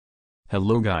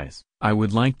Hello guys, I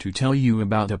would like to tell you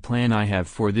about a plan I have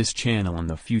for this channel in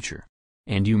the future.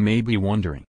 And you may be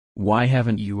wondering, why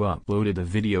haven't you uploaded a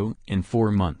video in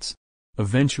 4 months?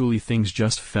 Eventually things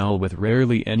just fell with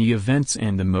rarely any events,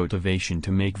 and the motivation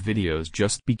to make videos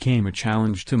just became a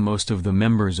challenge to most of the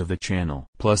members of the channel.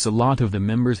 Plus a lot of the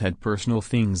members had personal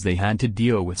things they had to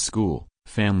deal with, school,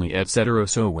 family, etc.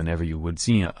 So whenever you would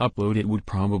see a upload, it would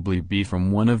probably be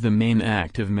from one of the main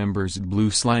active members, Blue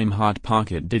Slime Hot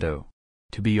Pocket Ditto.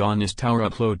 To be honest, our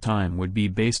upload time would be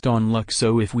based on luck,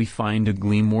 so if we find a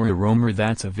Gleam or a Roamer,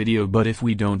 that's a video, but if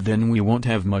we don't, then we won't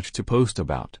have much to post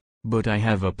about. But I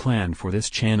have a plan for this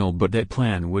channel, but that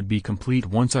plan would be complete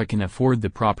once I can afford the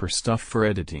proper stuff for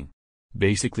editing.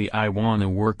 Basically I wanna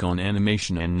work on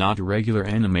animation and not regular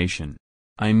animation.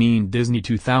 I mean Disney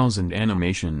 2000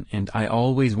 animation, and I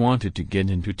always wanted to get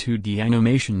into 2D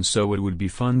animation, so it would be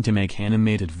fun to make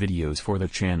animated videos for the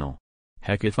channel.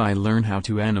 Heck, if I learn how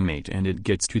to animate and it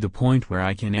gets to the point where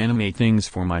I can animate things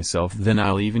for myself, then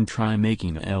I'll even try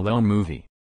making a LL movie.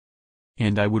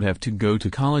 And I would have to go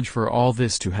to college for all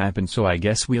this to happen, so I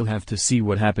guess we'll have to see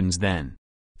what happens then.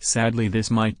 Sadly this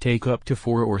might take up to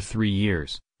 4 or 3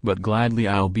 years, but gladly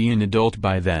I'll be an adult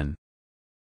by then.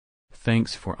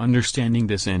 Thanks for understanding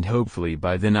this, and hopefully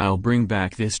by then I'll bring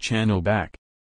back this channel back.